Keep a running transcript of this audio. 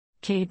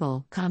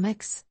Cable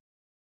comics.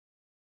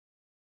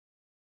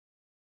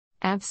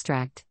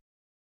 Abstract.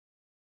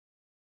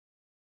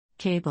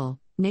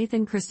 Cable,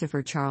 Nathan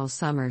Christopher Charles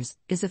Summers,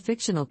 is a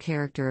fictional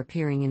character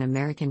appearing in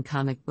American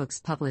comic books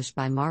published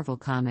by Marvel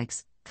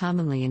Comics,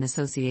 commonly in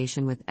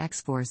association with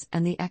X-Force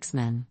and the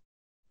X-Men.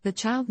 The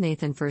child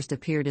Nathan first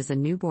appeared as a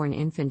newborn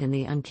infant in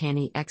the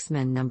Uncanny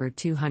X-Men number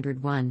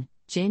 201,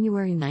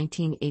 January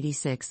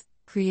 1986,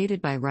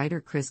 created by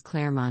writer Chris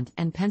Claremont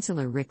and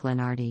penciler Rick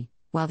Lenardi,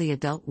 while the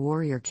adult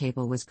warrior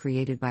Cable was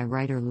created by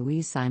writer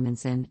Louise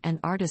Simonson and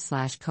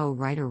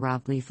artist/co-writer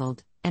Rob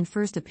Liefeld, and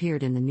first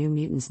appeared in the New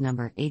Mutants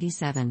number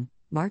 87,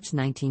 March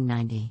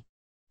 1990.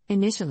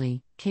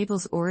 Initially,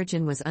 Cable's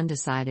origin was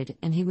undecided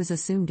and he was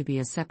assumed to be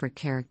a separate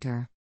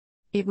character.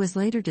 It was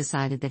later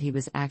decided that he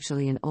was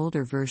actually an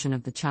older version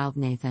of the child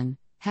Nathan,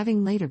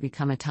 having later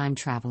become a time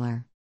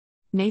traveler.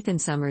 Nathan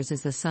Summers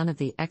is the son of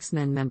the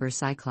X-Men member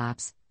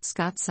Cyclops,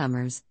 Scott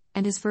Summers,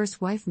 and his first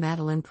wife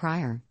Madeline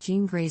Pryor,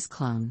 Jean Grey's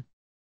clone.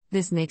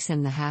 This makes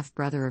him the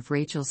half-brother of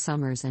Rachel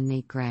Summers and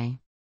Nate Grey.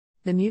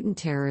 The mutant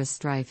terrorist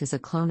Strife is a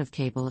clone of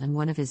Cable and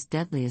one of his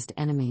deadliest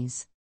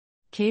enemies.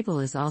 Cable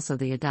is also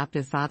the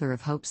adoptive father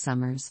of Hope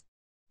Summers.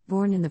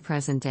 Born in the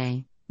present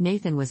day,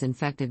 Nathan was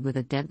infected with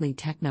a deadly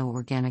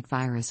techno-organic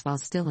virus while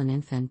still an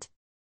infant.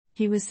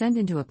 He was sent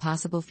into a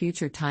possible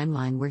future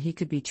timeline where he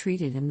could be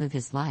treated and live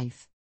his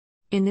life.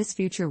 In this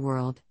future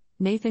world,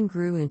 Nathan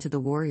grew into the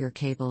warrior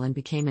Cable and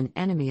became an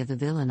enemy of the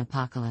villain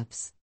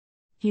Apocalypse.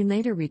 He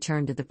later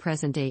returned to the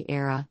present-day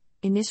era,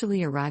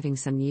 initially arriving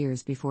some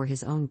years before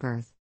his own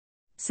birth.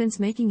 Since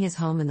making his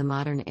home in the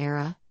modern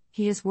era,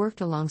 he has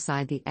worked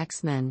alongside the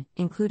X-Men,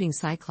 including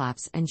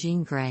Cyclops and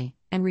Jean Grey,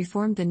 and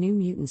reformed the New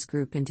Mutants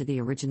group into the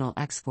original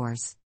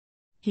X-Force.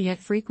 He had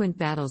frequent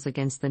battles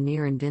against the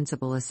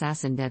near-invincible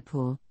assassin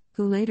Deadpool,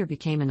 who later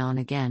became an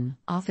on-again,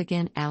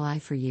 off-again ally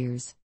for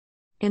years.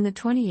 In the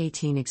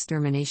 2018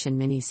 Extermination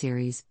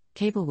miniseries,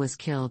 Cable was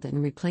killed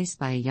and replaced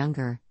by a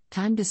younger,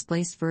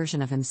 time-displaced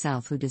version of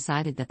himself who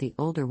decided that the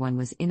older one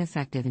was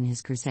ineffective in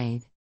his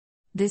crusade.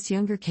 This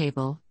younger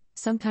Cable,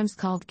 sometimes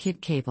called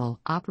Kid Cable,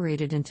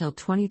 operated until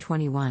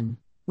 2021,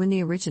 when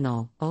the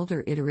original,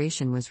 older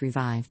iteration was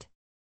revived.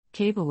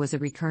 Cable was a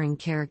recurring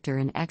character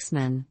in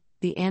X-Men,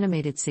 the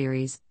animated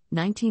series,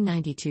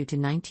 1992 to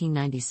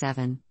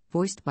 1997,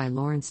 voiced by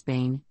Lawrence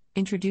Bain,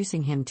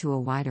 introducing him to a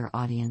wider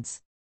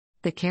audience.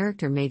 The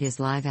character made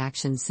his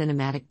live-action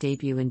cinematic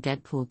debut in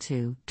Deadpool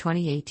 2,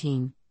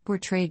 2018,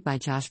 portrayed by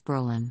Josh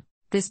Brolin.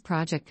 This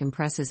project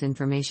compresses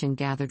information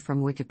gathered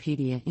from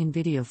Wikipedia in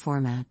video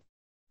format.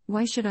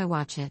 Why should I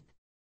watch it?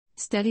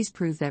 Studies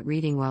prove that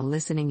reading while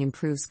listening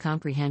improves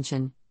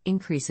comprehension,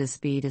 increases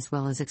speed as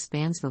well as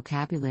expands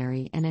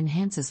vocabulary and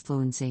enhances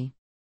fluency.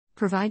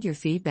 Provide your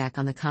feedback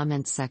on the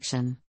comments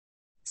section.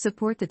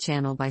 Support the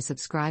channel by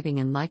subscribing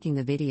and liking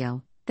the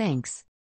video. Thanks.